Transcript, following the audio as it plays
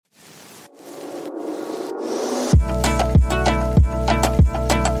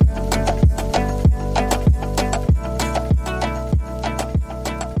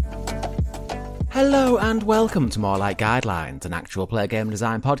Hello and welcome to More Like Guidelines, an actual play game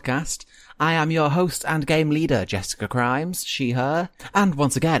design podcast. I am your host and game leader, Jessica Crimes, she, her, and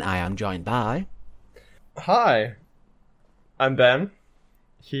once again I am joined by... Hi, I'm Ben,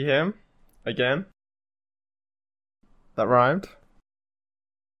 he, him, again. That rhymed.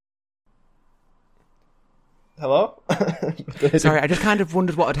 Hello? Sorry, I just kind of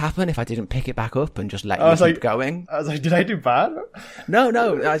wondered what would happen if I didn't pick it back up and just let you keep going. I was like, did I do bad?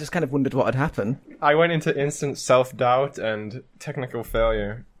 No, I just kind of wondered what would happen. I went into instant self-doubt and technical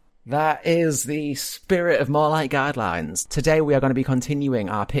failure. That is the spirit of More Like Guidelines. Today we are going to be continuing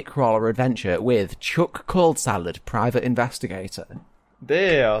our pit crawler adventure with Chuck Cold Salad, Private Investigator.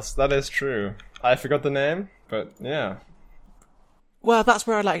 Yes, that is true. I forgot the name, but yeah. Well, that's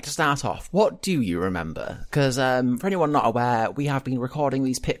where I'd like to start off. What do you remember? Because for anyone not aware, we have been recording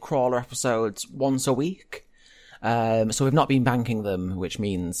these pit crawler episodes once a week. So we've not been banking them, which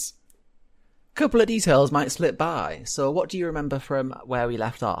means a couple of details might slip by. So what do you remember from where we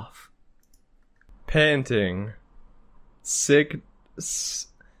left off? Painting. Sleight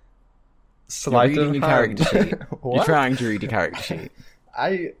You're reading of your hand. character sheet. What? You're trying to read your character sheet.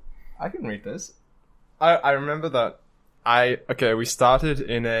 I can read this. I remember that we started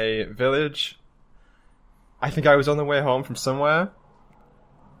in a village. I think I was on the way home from somewhere.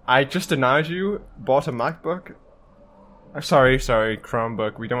 I just denied you, bought a MacBook. Sorry,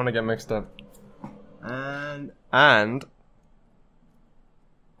 Chromebook. We don't want to get mixed up. And I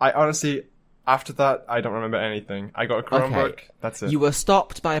honestly, after that, I don't remember anything. I got a Chromebook. Okay. That's it. You were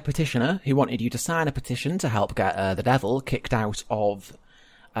stopped by a petitioner who wanted you to sign a petition to help get the devil kicked out of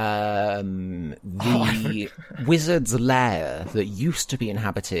the wizard's lair that used to be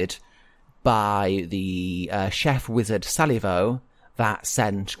inhabited by the chef wizard Salivo that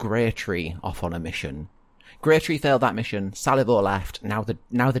sent Greytree off on a mission. Greytree failed that mission, Salivo left, now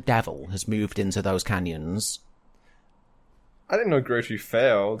the devil has moved into those canyons. I didn't know Greytree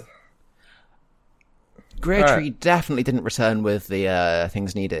failed. Greytree definitely didn't return with the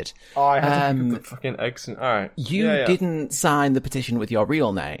things needed. Oh, I had to pick up the fucking eggs. Alright. You didn't sign the petition with your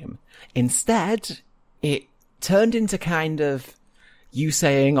real name. Instead, it turned into kind of you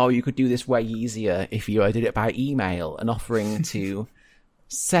saying, oh, you could do this way easier if you did it by email and offering to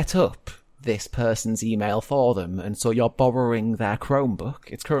set up this person's email for them. And so you're borrowing their Chromebook.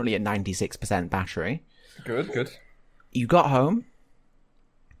 It's currently at 96% battery. Good. You got home.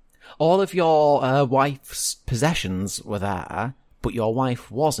 All of your wife's possessions were there, but your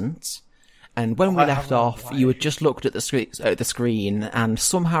wife wasn't. And when we left off, you had just looked at the screen and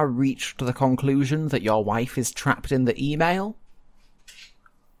somehow reached the conclusion that your wife is trapped in the email.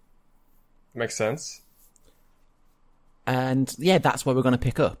 Makes sense. And yeah, that's where we're going to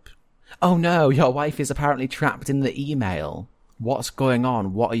pick up. Oh no, your wife is apparently trapped in the email. What's going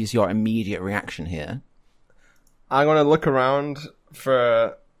on? What is your immediate reaction here? I'm going to look around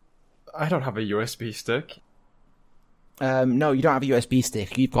for... I don't have a USB stick. No, you don't have a USB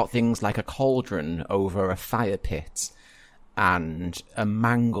stick. You've got things like a cauldron over a fire pit and a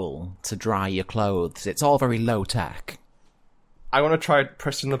mangle to dry your clothes. It's all very low tech. I want to try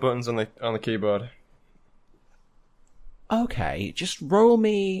pressing the buttons on the keyboard. Okay, just roll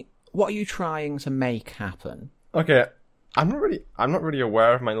me. What are you trying to make happen? Okay, I'm not really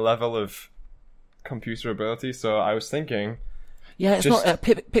aware of my level of computer ability, so I was thinking. Yeah, it's not.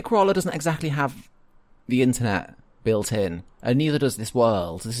 Pitcrawler doesn't exactly have the internet built in, and neither does this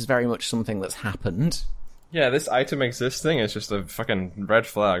world. This is very much something that's happened. Yeah, this item existing is just a fucking red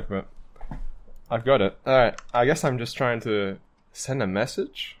flag, but I've got it. Alright, I guess I'm just trying to send a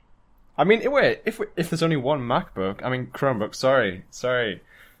message? I mean, wait, if there's only one Chromebook, sorry,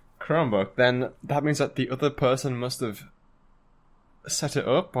 Chromebook, then that means that the other person must have set it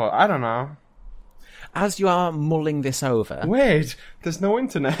up, or I don't know. As you are mulling this over... Wait, there's no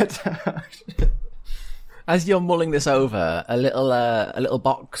internet. As you're mulling this over, a little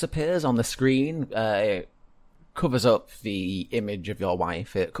box appears on the screen. It covers up the image of your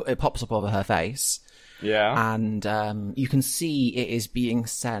wife. It pops up over her face. Yeah. And you can see it is being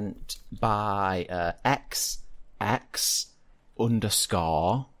sent by XX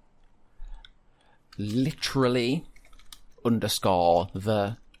underscore literally underscore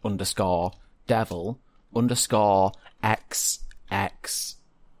the underscore devil underscore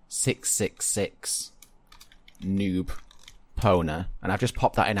XX666 noob pona. And I've just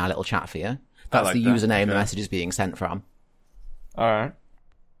popped that in our little chat for you. That's like the that. username Okay. the message is being sent from. Alright.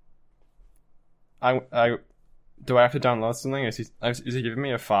 Do I have to download something? Is he giving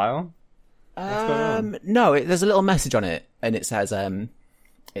me a file? What's going on? No, there's a little message on it, and it says,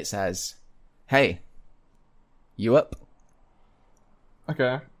 "Hey, you up?"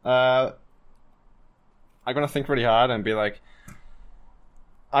 Okay. I'm gonna think really hard and be like,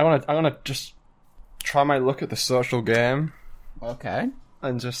 I'm gonna just try my luck at the social game Okay.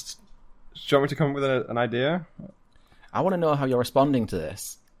 and just. Do you want me to come up with an idea? I want to know how you're responding to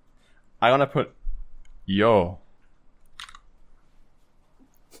this. I want to put, yo.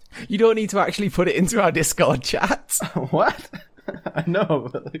 You don't need to actually put it into our Discord chat. What? I know,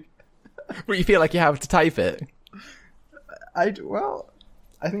 but like, But you feel like you have to type it. I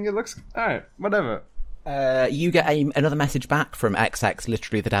think it looks alright. Whatever. You get another message back from XX,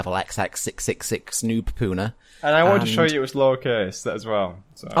 literally the devil, XX666 Noob Puna. And I wanted to show you it was lowercase as well.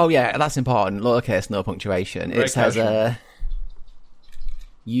 So. Oh yeah, that's important. Lowercase, no punctuation. Very It says, casual.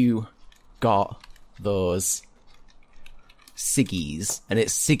 you got those ciggies. And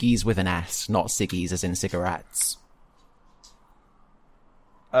it's ciggies with an S, not ciggies as in cigarettes.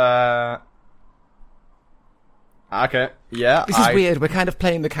 Okay. Yeah. This is weird. We're kind of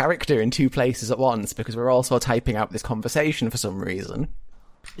playing the character in two places at once because we're also typing out this conversation for some reason.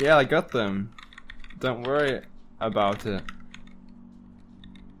 Yeah, I got them. Don't worry about it.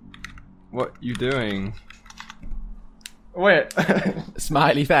 What you doing? Wait.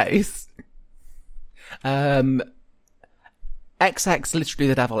 Smiley face. XX, literally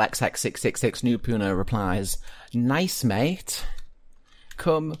the devil, XX666 Noob Puna replies, nice mate.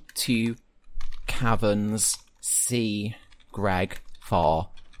 Come to Caverns, see Greg for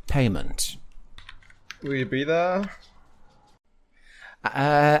payment. Will you be there?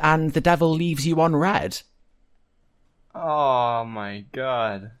 And the devil leaves you on red. Oh my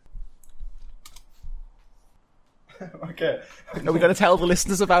god. Okay. Are we going to tell the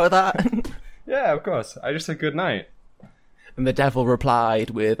listeners about that? Yeah, of course. I just said good night. And the devil replied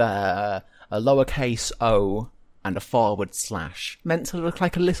with a lowercase o and a forward slash, meant to look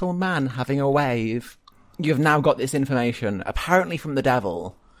like a little man having a wave. You have now got this information, apparently from the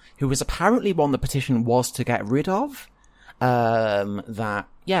devil, who was apparently one the petition was to get rid of. That,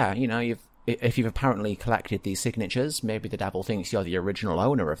 yeah, you know, if you've apparently collected these signatures, maybe the devil thinks you're the original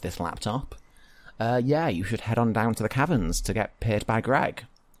owner of this laptop. Yeah, you should head on down to the caverns to get paid by Greg.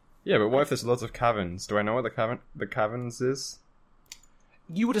 Yeah, but what if there's lots of caverns? Do I know what the caverns is?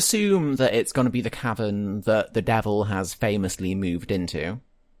 You would assume that it's going to be the cavern that the devil has famously moved into.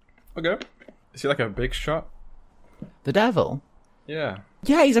 Okay. Is he like a big shot? The devil? Yeah.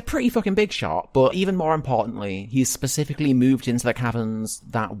 Yeah, he's a pretty fucking big shot, but even more importantly, he's specifically moved into the caverns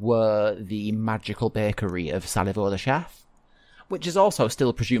that were the magical bakery of Salivo the Chef, which is also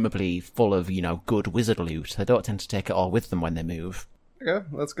still presumably full of, you know, good wizard loot. They don't tend to take it all with them when they move. Okay,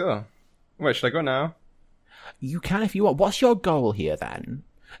 let's go. Wait, should I go now? You can if you want. What's your goal here, then?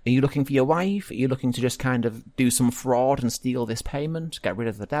 Are you looking for your wife? Are you looking to just kind of do some fraud and steal this payment? Get rid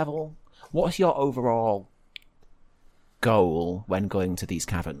of the devil? What's your overall goal when going to these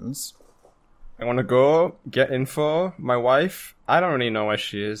caverns? I want to go, get info. My wife, I don't really know where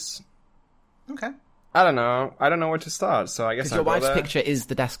she is. Okay. I don't know. I don't know where to start, so I guess Because I'll your go wife's there. picture is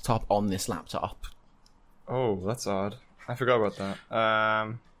the desktop on this laptop. Oh, that's odd. I forgot about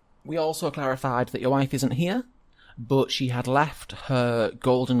that. We also clarified that your wife isn't here, but she had left her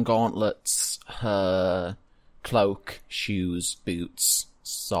golden gauntlets, her cloak, shoes, boots,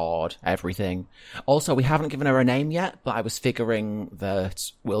 sword, everything. Also, we haven't given her a name yet, but I was figuring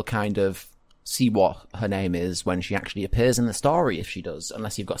that we'll kind of see what her name is when she actually appears in the story, if she does,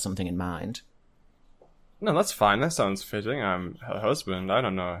 unless you've got something in mind. No, that's fine. That sounds fitting. I'm her husband. I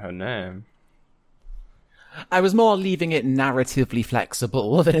don't know her name. I was more leaving it narratively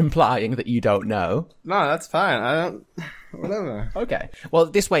flexible than implying that you don't know. No, that's fine. I don't... Whatever. Okay. Well,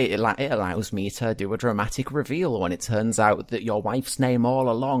 this way it allows me to do a dramatic reveal when it turns out that your wife's name all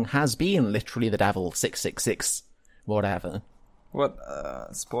along has been literally the devil 666 whatever. What?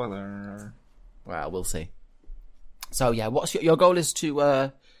 Spoiler. Well, we'll see. So yeah, what's your goal is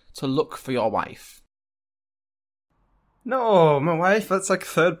to look for your wife. No, my wife, that's like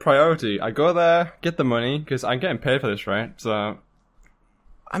third priority. I go there, get the money, because I'm getting paid for this, right? So...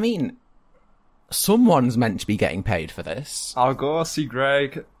 I mean, someone's meant to be getting paid for this. I'll go see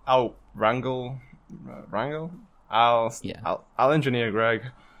Greg. I'll wrangle? I'll engineer Greg,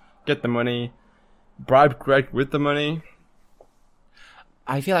 get the money, bribe Greg with the money.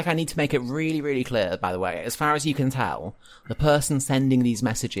 I feel like I need to make it really, really clear, by the way. As far as you can tell, the person sending these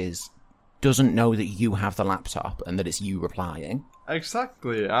messages doesn't know that you have the laptop and that it's you replying.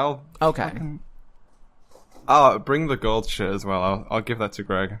 Exactly. Okay. I'll bring the gold shit as well. I'll give that to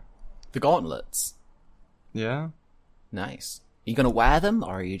Greg. The gauntlets. Yeah? Nice. Are you going to wear them,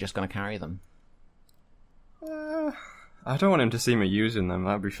 or are you just going to carry them? I don't want him to see me using them.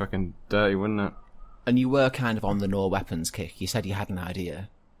 That'd be fucking dirty, wouldn't it? And you were kind of on the no weapons kick. You said you had an idea.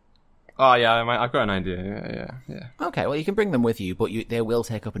 Oh yeah, I've got an idea. Yeah. Okay, well, you can bring them with you, but they will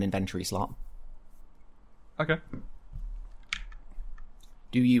take up an inventory slot. Okay.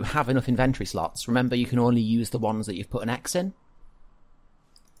 Do you have enough inventory slots? Remember, you can only use the ones that you've put an X in.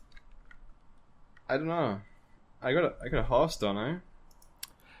 I don't know. I got a horse, don't I?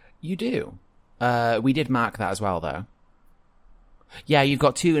 You do. We did mark that as well, though. Yeah, you've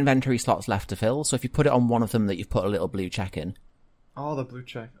got 2 inventory slots left to fill, so if you put it on one of them that you've put a little blue check in. Oh, the blue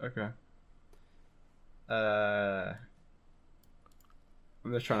check. Okay. I'm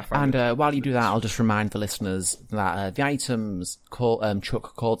just trying to find And while you do that, I'll just remind the listeners that the items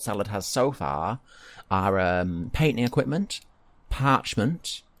Chuck Cold Salad has so far are painting equipment,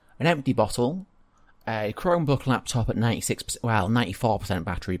 parchment, an empty bottle, a Chromebook laptop at 94%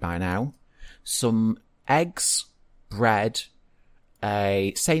 battery by now, some eggs, bread,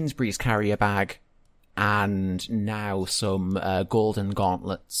 a Sainsbury's carrier bag, and now some golden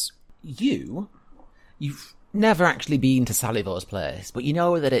gauntlets. You've never actually been to Salivo's place, but you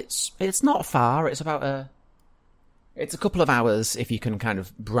know that it's not far. It's about it's a couple of hours if you can kind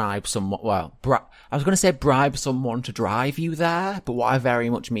of bribe someone. Well, I was going to say bribe someone to drive you there, but what I very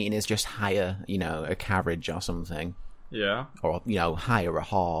much mean is just hire, a carriage or something. Yeah. Or, hire a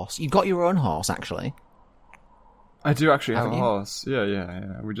horse. You've got your own horse, actually. I do actually have Haven't a you? horse.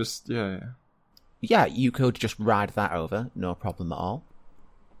 Yeah. We just, yeah. Yeah, you could just ride that over, no problem at all.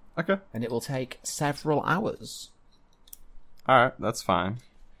 Okay. And it will take several hours. Alright, that's fine.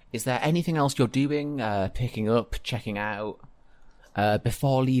 Is there anything else you're doing, picking up, checking out,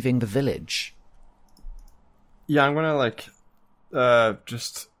 before leaving the village? Yeah, I'm gonna,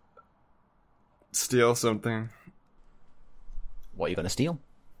 just steal something. What are you going to steal?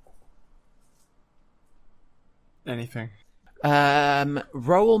 Anything.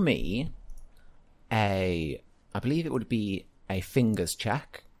 Roll me I believe it would be a fingers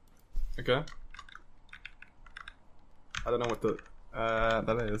check. Okay. I don't know what that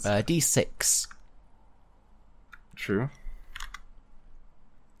is. D6. True.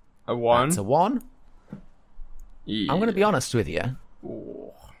 A 1. That's a 1. Yeah. I'm going to be honest with you.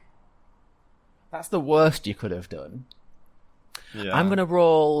 Ooh. That's the worst you could have done. Yeah. I'm gonna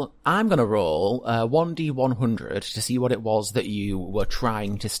roll 1d100 to see what it was that you were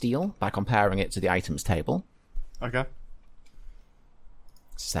trying to steal by comparing it to the items table. Okay.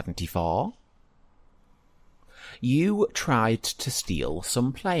 74. You tried to steal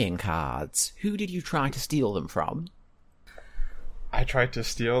some playing cards. Who did you try to steal them from? I tried to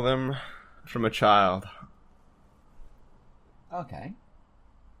steal them from a child. Okay.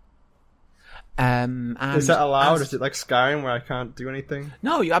 Is that allowed? Is it like Skyrim where I can't do anything?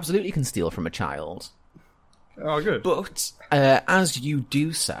 No, you absolutely can steal from a child. Oh, good. But as you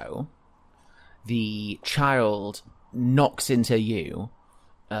do so, the child knocks into you,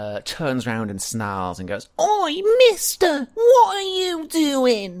 turns round and snarls and goes, "Oi, mister! What are you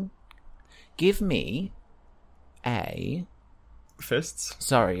doing?" Give me a... Fists?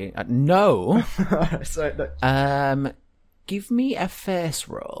 Sorry, no. Sorry, no. Give me a face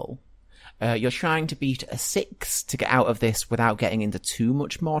roll. You're trying to beat a 6 to get out of this without getting into too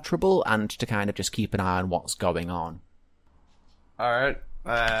much more trouble and to kind of just keep an eye on what's going on. Alright.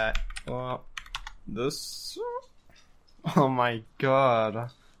 Well, this... Oh my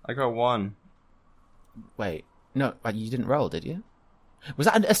god. I got 1. Wait, no, you didn't roll, did you? Was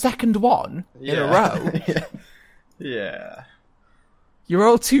that a second one in a row? Yeah. You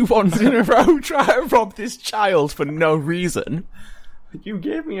rolled 2 1s in a row trying to rob this child for no reason. You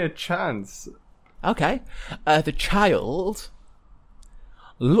gave me a chance. Okay. The child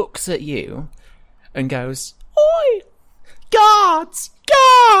looks at you and goes, "Oi! Guards!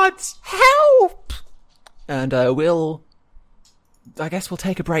 Guards! Help!" And I guess we'll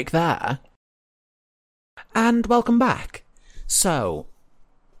take a break there. And welcome back. So,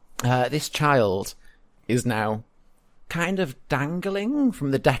 this child is now kind of dangling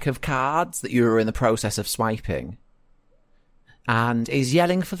from the deck of cards that you were in the process of swiping. And is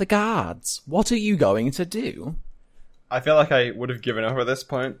yelling for the guards. What are you going to do? I feel like I would have given up at this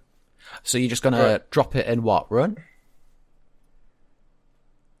point. So you're just going to drop it and what, run?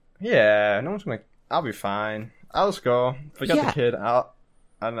 Yeah, no one's gonna... I'll be fine. I'll just go. Forget the kid.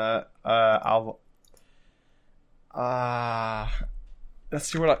 Let's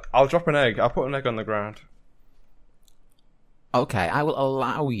see what I'll drop an egg. I'll put an egg on the ground. Okay, I will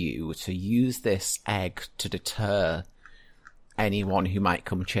allow you to use this egg to deter anyone who might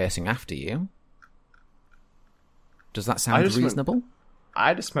come chasing after you. Does that sound reasonable?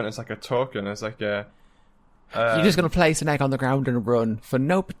 I just meant it's like a token. It's like a... You're just going to place an egg on the ground and run for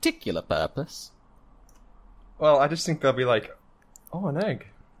no particular purpose? Well, I just think they'll be like, "Oh, an egg."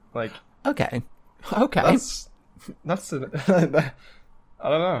 Like... Okay. That's I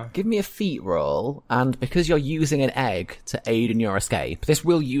don't know. Give me a feat roll, and because you're using an egg to aid in your escape, this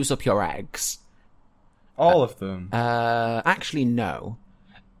will use up your eggs. All of them. Actually, no.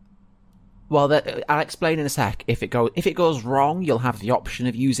 Well, I'll explain in a sec. If it goes wrong, you'll have the option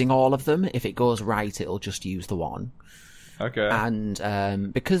of using all of them. If it goes right, it'll just use the one. Okay.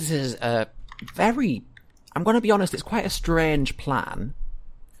 And because this is a very, I'm going to be honest, it's quite a strange plan.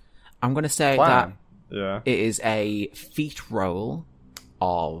 I'm going to say that it is a feat roll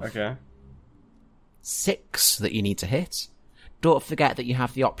of 6 that you need to hit. Don't forget that you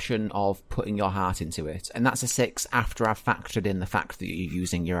have the option of putting your heart into it, and that's a 6 after I've factored in the fact that you're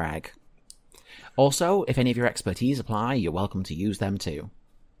using your egg. Also, if any of your expertise apply, you're welcome to use them too.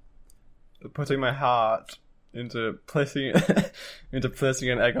 Putting my heart into placing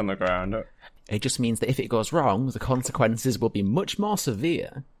an egg on the ground. It just means that if it goes wrong, the consequences will be much more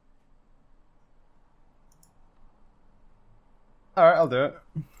severe. Alright, I'll do it.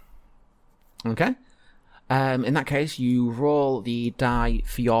 Okay. In that case, you roll the die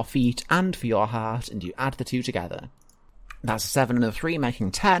for your feet and for your heart, and you add the two together. That's a 7 and a 3,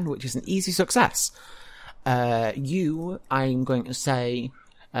 making 10, which is an easy success. I'm going to say,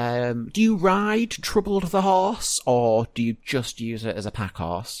 do you ride Troubled the horse, or do you just use it as a pack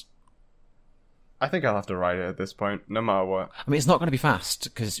horse? I think I'll have to ride it at this point, no matter what. I mean, it's not going to be fast,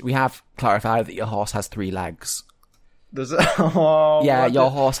 because we have clarified that your horse has 3 legs. Does it? Oh, yeah,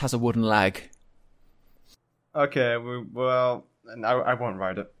 your horse has a wooden leg. Okay, I won't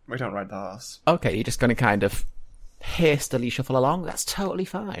ride it. We don't ride the horse. Okay, you're just going to kind of hastily shuffle along? That's totally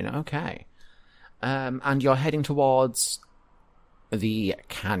fine, okay. And you're heading towards the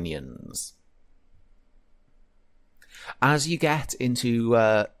canyons. As you get into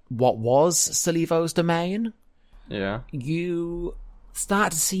what was Salivo's domain, you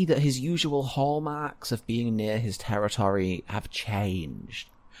start to see that his usual hallmarks of being near his territory have changed.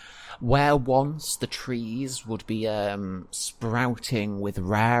 Where once the trees would be sprouting with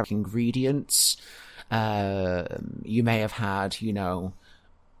rare ingredients, you may have had,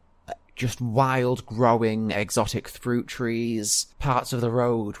 just wild growing exotic fruit trees. Parts of the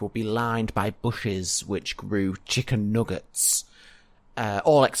road will be lined by bushes which grew chicken nuggets.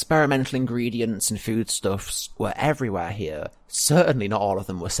 All experimental ingredients and foodstuffs were everywhere here. Certainly not all of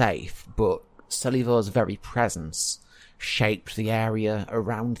them were safe, but Salivo's very presence shaped the area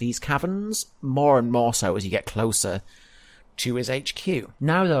around these caverns, more and more so as you get closer to his HQ.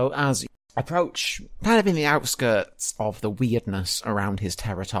 Now though, as you approach kind of in the outskirts of the weirdness around his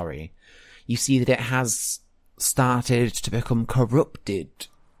territory, you see that it has started to become corrupted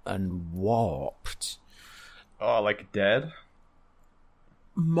and warped. Oh, like dead?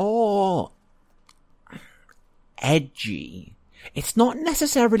 More edgy. It's not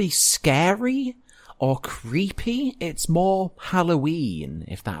necessarily scary or creepy, it's more Halloween,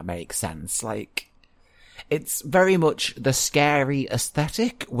 if that makes sense. Like, it's very much the scary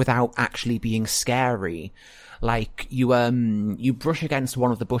aesthetic without actually being scary. Like, you brush against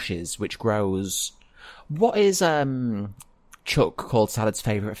one of the bushes which grows... What is, Chuck called Salad's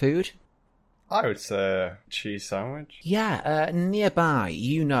favourite food? I would say cheese sandwich. Yeah, nearby,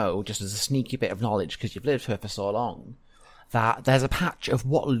 just as a sneaky bit of knowledge, because you've lived here for so long, that there's a patch of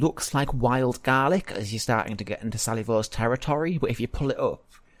what looks like wild garlic as you're starting to get into Salivo's territory, but if you pull it up,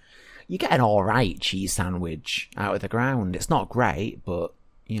 you get an alright cheese sandwich out of the ground. It's not great, but,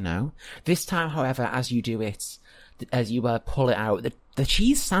 This time, however, as you do it, as you pull it out, the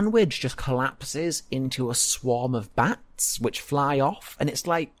cheese sandwich just collapses into a swarm of bats, which fly off, and it's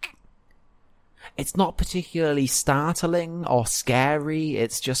like... It's not particularly startling or scary,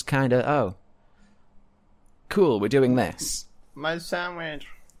 it's just kind of, oh, cool, we're doing this. My sandwich.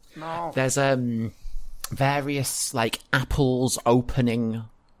 No. There's various apples opening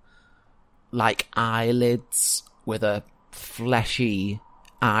eyelids with a fleshy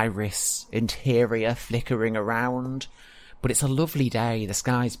iris interior flickering around. But it's a lovely day, the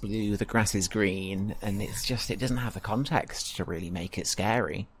sky's blue, the grass is green, and it doesn't have the context to really make it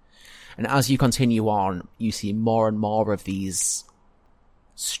scary. And as you continue on, you see more and more of these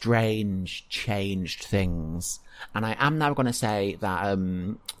strange, changed things. And I am now going to say that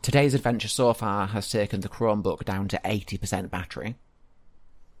today's adventure so far has taken the Chromebook down to 80% battery,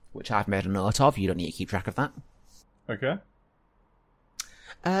 which I've made a note of. You don't need to keep track of that. Okay.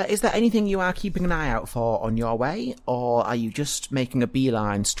 Is there anything you are keeping an eye out for on your way, or are you just making a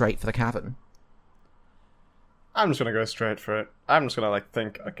beeline straight for the cavern? I'm just gonna go straight for it. I'm just gonna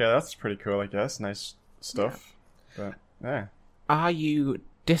think, okay, that's pretty cool, I guess. Nice stuff. Yeah. But, yeah. Are you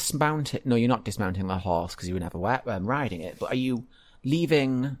dismounting? No, you're not dismounting the horse because you were never riding it. But are you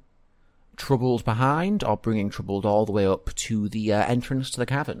leaving Troubled behind, or bringing Troubled all the way up to the entrance to the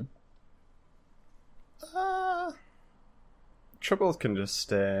cavern? Troubled can just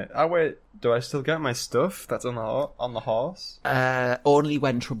stay. Oh wait, do I still get my stuff that's on the horse? Only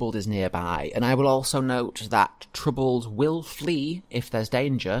when Troubled is nearby. And I will also note that Troubled will flee if there's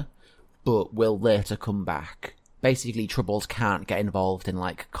danger, but will later come back. Basically, Troubled can't get involved in,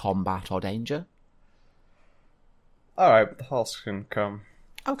 like, combat or danger. Alright, but the horse can come.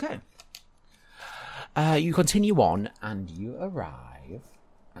 Okay. You continue on, and you arrive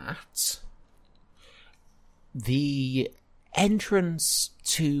at the entrance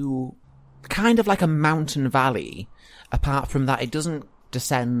to kind of like a mountain valley. Apart from that, it doesn't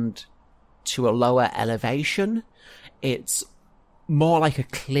descend to a lower elevation. It's more like a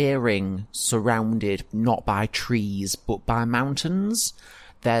clearing surrounded not by trees, but by mountains.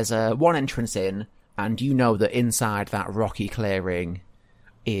 There's one entrance in, and you know that inside that rocky clearing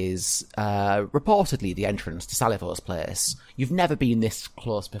is reportedly the entrance to Salivor's place. You've never been this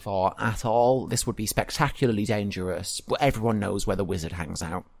close before at all. This would be spectacularly dangerous, but everyone knows where the wizard hangs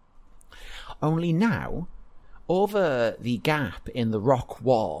out. Only now, over the gap in the rock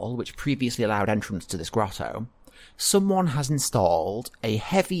wall, which previously allowed entrance to this grotto, someone has installed a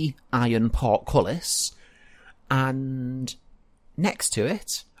heavy iron portcullis, and next to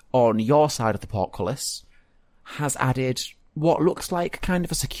it, on your side of the portcullis, has added what looks like kind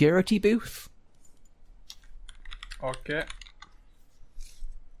of a security booth. Okay.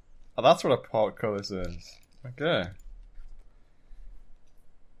 Oh, that's what a portcullis is. Okay.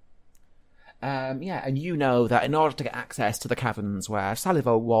 Yeah, and you know that in order to get access to the caverns where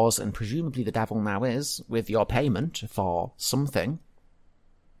Salivor was, and presumably the devil now is, with your payment for something,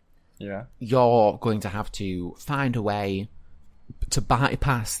 yeah, you're going to have to find a way to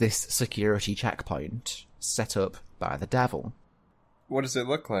bypass this security checkpoint set up by the devil. What does it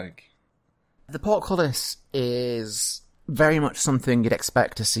look like? The portcullis is very much something you'd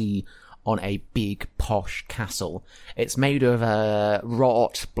expect to see on a big, posh castle. It's made of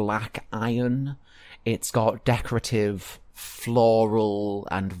wrought black iron. It's got decorative floral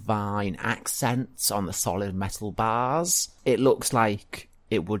and vine accents on the solid metal bars. It looks like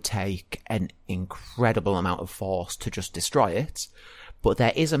it would take an incredible amount of force to just destroy it, but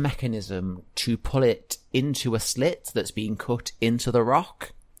there is a mechanism to pull it into a slit that's being cut into the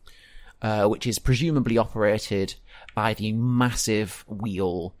rock, which is presumably operated by the massive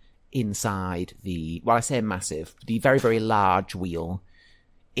wheel inside the, well, I say massive, the very, very large wheel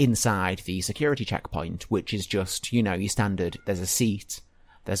inside the security checkpoint, which is just, you know, your standard, there's a seat,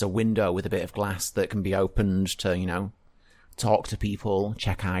 there's a window with a bit of glass that can be opened to, you know, talk to people,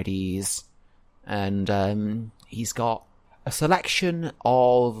 check IDs, and he's got a selection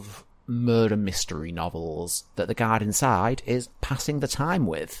of murder mystery novels that the guard inside is passing the time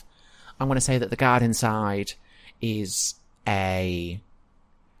with. I'm going to say that the guard inside is a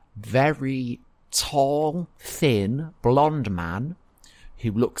very tall, thin, blonde man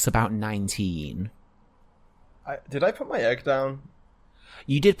who looks about 19. Did I put my egg down?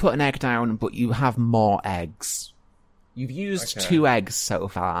 You did put an egg down, but you have more eggs. You've used 2 eggs so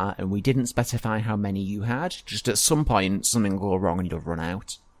far, and we didn't specify how many you had. Just at some point, something will go wrong and you'll run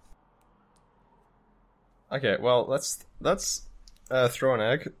out. Okay, well, let's throw an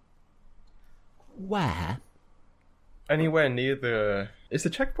egg. Where? Anywhere near the... Is the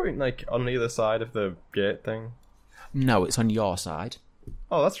checkpoint, like, on either side of the gate thing? No, it's on your side.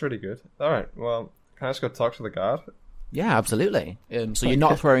 Oh, that's really good. Alright, well, can I just go talk to the guard? Yeah, absolutely. So you're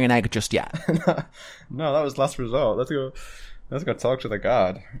not throwing an egg just yet? No, that was last resort. Let's go talk to the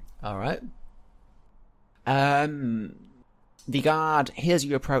guard. Alright. The guard hears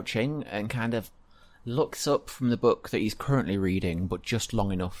you approaching and kind of looks up from the book that he's currently reading, but just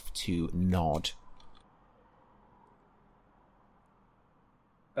long enough to nod.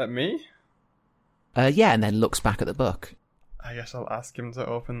 At me? Yeah, and then looks back at the book. I guess I'll ask him to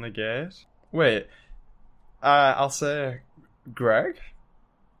open the gate. Wait. I'll say Greg?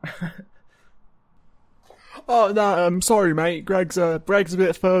 Oh, no, I'm sorry, mate. Greg's a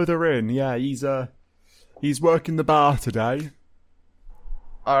bit further in. Yeah, he's working the bar today.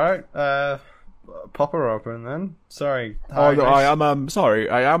 Alright, pop her open then. Sorry. Oh, no, I am, sorry.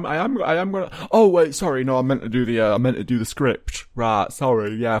 I am gonna... Oh, wait, sorry, no, I meant to do the script. Right,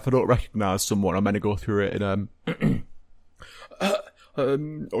 sorry, yeah, if I don't recognise someone, I'm meant to go through it in,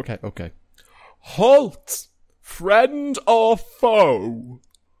 okay. Halt! Friend or foe?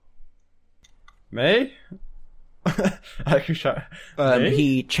 Me?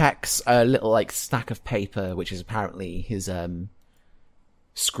 He checks a little, like, stack of paper, which is apparently his,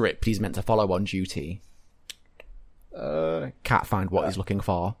 script he's meant to follow on duty. Can't find what he's looking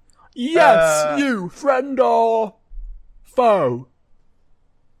for. Yes, you, friend or foe?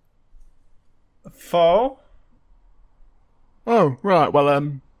 Foe? Oh, right,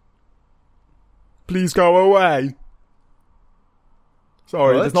 well, please go away.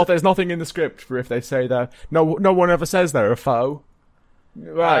 Sorry, What? there's nothing in the script for if they say that. No one ever says they're a foe.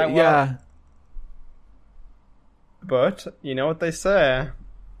 Right, well- yeah. But, you know what they say?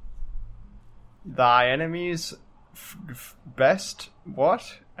 Thy enemies best...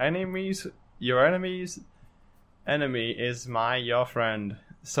 What? Enemies... Your enemy's enemy is your friend.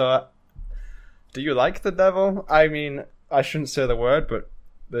 So, do you like the devil? I mean, I shouldn't say the word, but...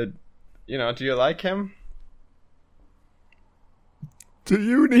 do you like him? Do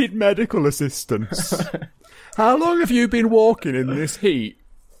you need medical assistance? How long have you been walking in this heat?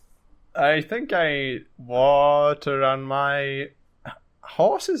 I think I water on my...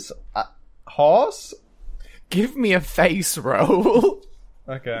 Horse's... horse? Give me a face roll.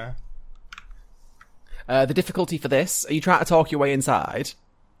 Okay. The difficulty for this, are you trying to talk your way inside?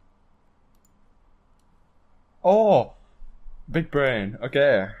 Oh! Big brain.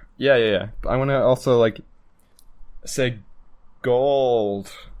 Okay. Yeah. I want to also, say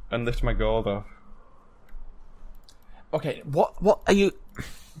gold and lift my gold off. Okay, what are you...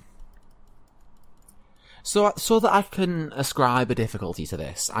 So that I can ascribe a difficulty to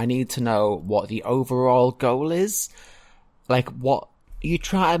this, I need to know what the overall goal is. What... You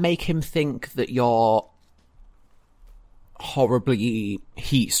try to make him think that you're horribly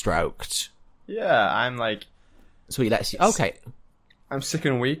heat-stroked. Yeah, I'm So he lets you... Okay. I'm sick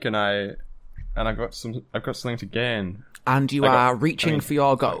and weak, and I've got something to gain. And you are reaching for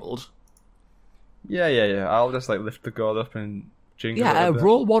your gold. Yeah. I'll just lift the gold up and jingle it a bit.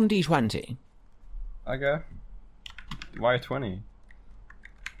 Roll 1d20. Okay. Why 20?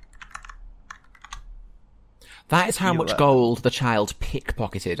 That is how much 11. gold the child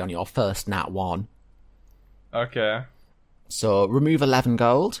pickpocketed on your first nat 1. Okay. So remove 11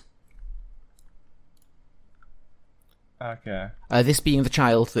 gold. Okay. This being the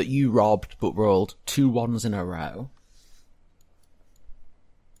child that you robbed but rolled 2 1s in a row.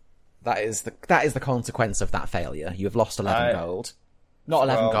 That is the consequence of that failure. You have lost 11 gold. Not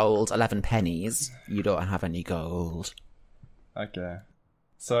 11 gold, 11 pennies. You don't have any gold. Okay.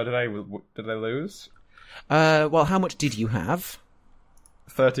 So did I lose? Well, how much did you have?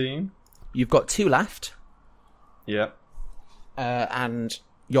 13. You've got 2 left. Yep. And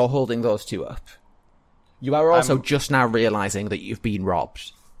you're holding those 2 up. You are also just now realising that you've been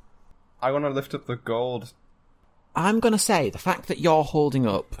robbed. I want to lift up the gold. I'm going to say the fact that you're holding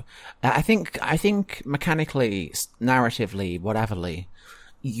up, I think mechanically, narratively, whateverly,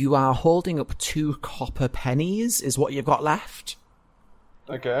 you are holding up 2 copper pennies is what you've got left.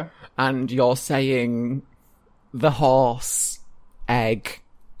 Okay. And you're saying the horse, egg,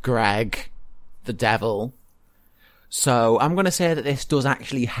 Greg, the devil. So I'm going to say that this does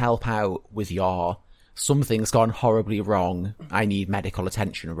actually help out with your something's gone horribly wrong, I need medical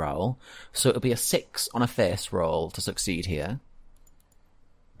attention roll. So it'll be a 6 on a face roll to succeed here.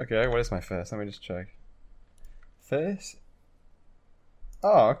 Okay, what is my face? Let me just check. Face?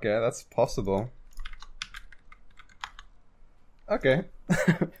 Oh, okay, that's possible. Okay.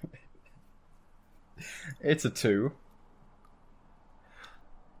 It's a 2.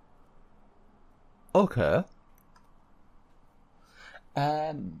 Okay.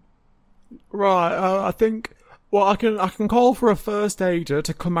 Right, I think... Well, I can call for a first aider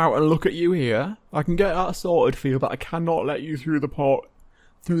to come out and look at you here. I can get that sorted for you, but I cannot let you through the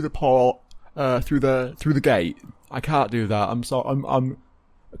gate. I can't do that. I'm sorry.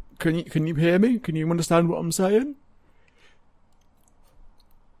 Can you hear me? Can you understand what I'm saying?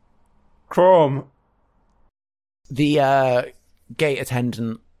 Chrome. The gate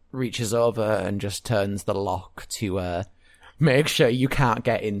attendant reaches over and just turns the lock to make sure you can't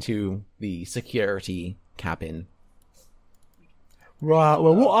get into the security cabin. Right,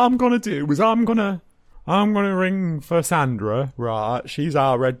 well, what I'm gonna do is I'm gonna ring for Sandra, right? She's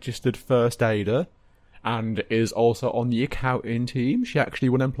our registered first aider, and is also on the accounting team. She actually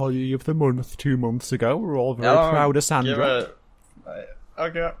won Employee of the Month 2 months ago. We're all very proud of Sandra.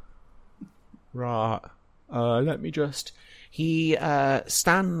 Okay. Right, let me just... He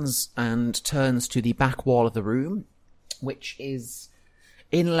stands and turns to the back wall of the room, which is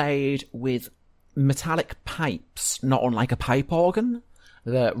inlaid with metallic pipes, not unlike a pipe organ,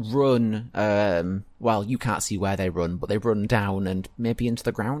 that run, well, you can't see where they run, but they run down and maybe into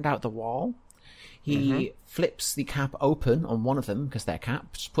the ground out the wall. He flips the cap open on one of them, because they're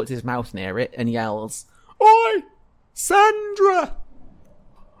capped, puts his mouth near it, and yells, Oi! Sandra!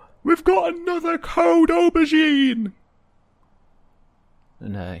 We've got another code aubergine!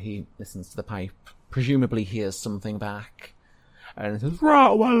 And he listens to the pipe, presumably hears something back, and says,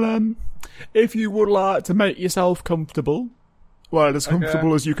 Right, well, if you would like to make yourself comfortable, well, as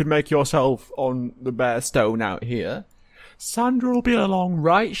comfortable as you can make yourself on the bare stone out here, Sandra will be along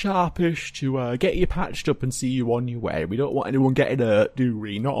right sharpish to get you patched up and see you on your way. We don't want anyone getting hurt, do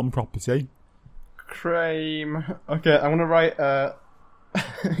we? Not on property. Cream. Okay, I'm gonna write,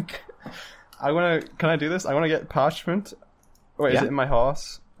 can I do this? I wanna get parchment. Wait, is Yeah. it in my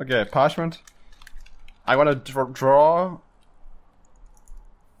horse? Okay, parchment. I wanna draw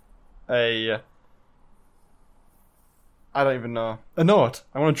I don't even know. A note.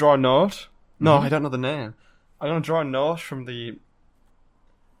 I want to draw a note. No, I don't know the name. I'm going to draw a note from the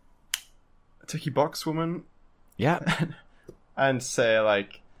Ticky Box woman yeah, and say,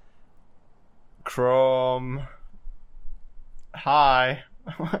 like, Chrome. Hi.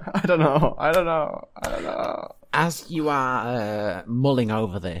 I don't know. as you are mulling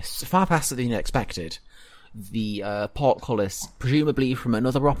over this, far faster than expected, the portcullis, presumably from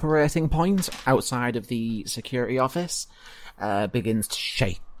another operating point outside of the security office, begins to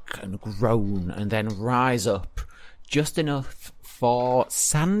shake and groan and then rise up just enough for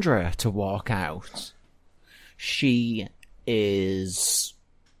Sandra to walk out. She is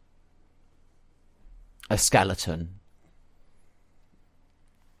a skeleton.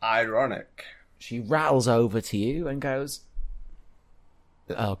 Ironic. She rattles over to you and goes,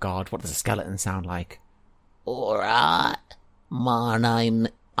 "Oh God, what does a skeleton sound like?" "Alright, my name,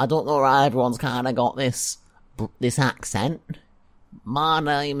 I don't know why everyone's kind of got this accent. My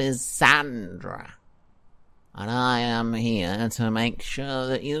name is Sandra, and I am here to make sure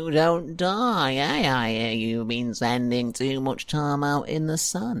that you don't die. I hear you've been spending too much time out in the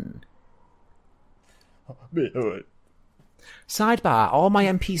sun." Sidebar, all my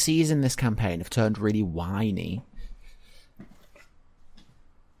NPCs in this campaign have turned really whiny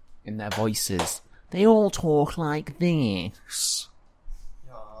in their voices. They all talk like this.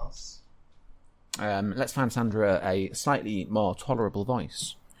 Yes. Let's find Sandra a slightly more tolerable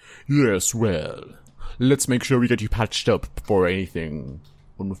voice. Yes, well, let's make sure we get you patched up before anything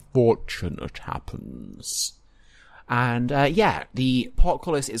unfortunate happens. And the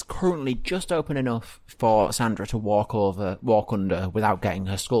portcullis is currently just open enough for Sandra to walk under without getting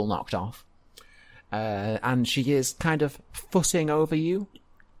her skull knocked off. And she is kind of fussing over you.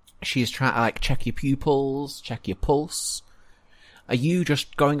 She's trying to, like, check your pupils, check your pulse. Are you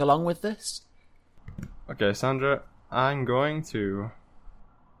just going along with this? Okay, Sandra, I'm going to...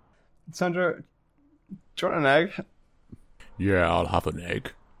 Sandra, do you want an egg? Yeah, I'll have an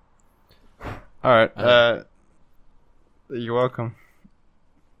egg. Alright, you're welcome.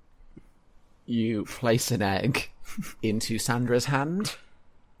 You place an egg into Sandra's hand.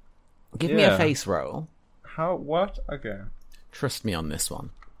 Give me a Yeah. face roll. How? What? Okay. Trust me on this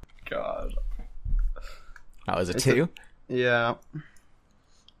one. God. That was a 2. Yeah.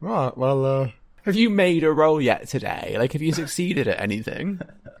 Right, well, Have you made a roll yet today? Like, have you succeeded at anything?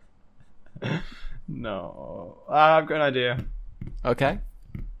 No. I've got an idea. Okay.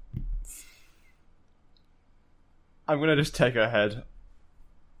 I'm gonna just take her head.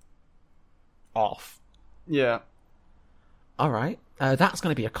 Off. Yeah. Alright. That's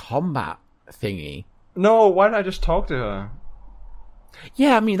going to be a combat thingy. No, why don't I just talk to her?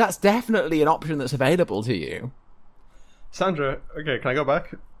 Yeah, I mean, that's definitely an option that's available to you. Sandra, okay, can I go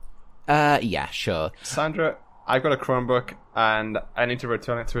back? Yeah, sure. Sandra, I've got a Chromebook and I need to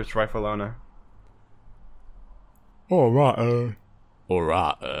return it to its rightful owner. alright,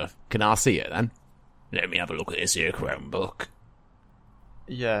 Alright, can I see it then? Let me have a look at this here Chromebook.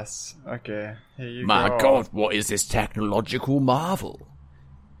 Yes, okay. Here you My go. God, what is this technological marvel?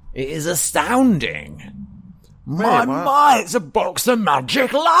 It is astounding. My, it's a box of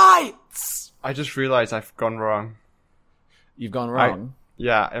magic lights! I just realized I've gone wrong. You've gone wrong.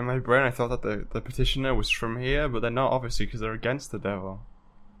 Yeah, in my brain I thought that the petitioner was from here, but they're not, obviously, because they're against the devil.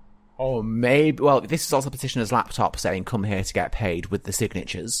 Or maybe... Well, this is also Petitioner's laptop saying, come here to get paid with the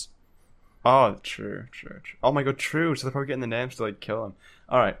signatures. Oh, true. Oh my god, true. So they're probably getting the names to, like, kill him.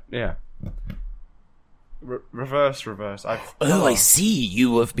 Alright, yeah. Reverse. Oh, I see.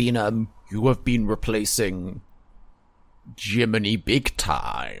 You have been replacing Jiminy Big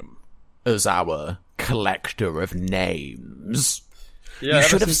Time as our collector of names. Yeah, You ever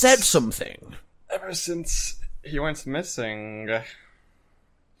should have since- said something. Ever since he went missing...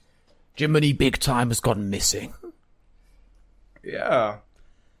 Jiminy Big Time has gone missing. Yeah.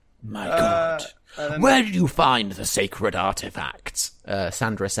 My God. and then- Where did you find the sacred artifact?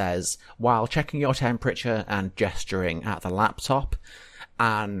 Sandra says, while checking your temperature and gesturing at the laptop.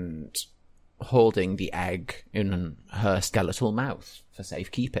 And holding the egg in her skeletal mouth for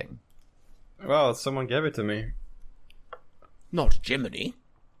safekeeping. Well, someone gave it to me. Not Jiminy.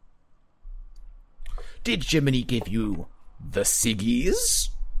 Did Jiminy give you the ciggies?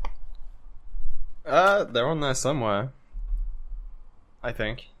 They're on there somewhere. I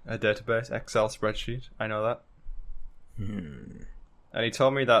think. A database, Excel spreadsheet. I know that. And he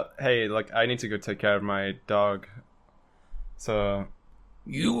told me that, hey, like, I need to go take care of my dog. So...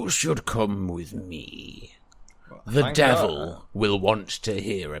 You should come with me. Well, The thank devil God. will want to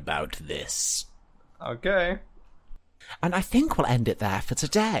hear about this. Okay. And I think we'll end it there for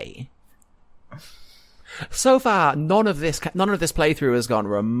today. So far, none of this playthrough has gone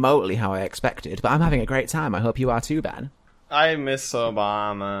remotely how I expected, but I'm having a great time. I hope you are too, Ben. I miss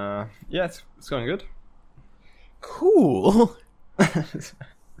Obama. Yeah, it's going good. Cool.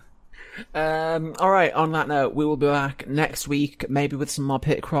 Alright, on that note, we will be back next week, maybe with some more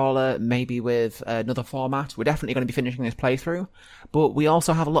Pit Crawler, maybe with another format. We're definitely going to be finishing this playthrough, but we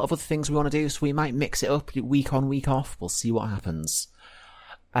also have a lot of other things we want to do, so we might mix it up week on, week off. We'll see what happens.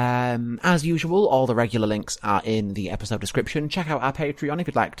 As usual, all the regular links are in the episode description. Check out our Patreon if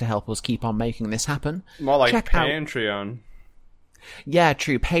you'd like to help us keep on making this happen. More like Check out- Patreon. Yeah,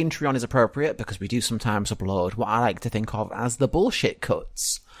 true. Patreon is appropriate because we do sometimes upload what I like to think of as the bullshit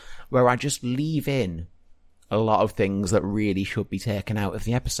cuts, where I just leave in a lot of things that really should be taken out of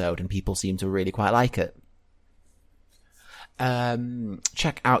the episode, and people seem to really quite like it.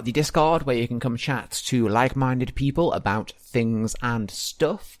 Check out the Discord, where you can come chat to like-minded people about things and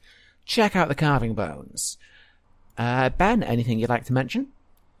stuff. Check out the Carving Bones. Ben, anything you'd like to mention?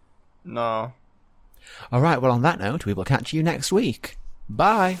 No. Alright, well on that note, we will catch you next week.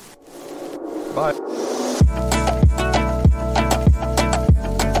 Bye! Bye.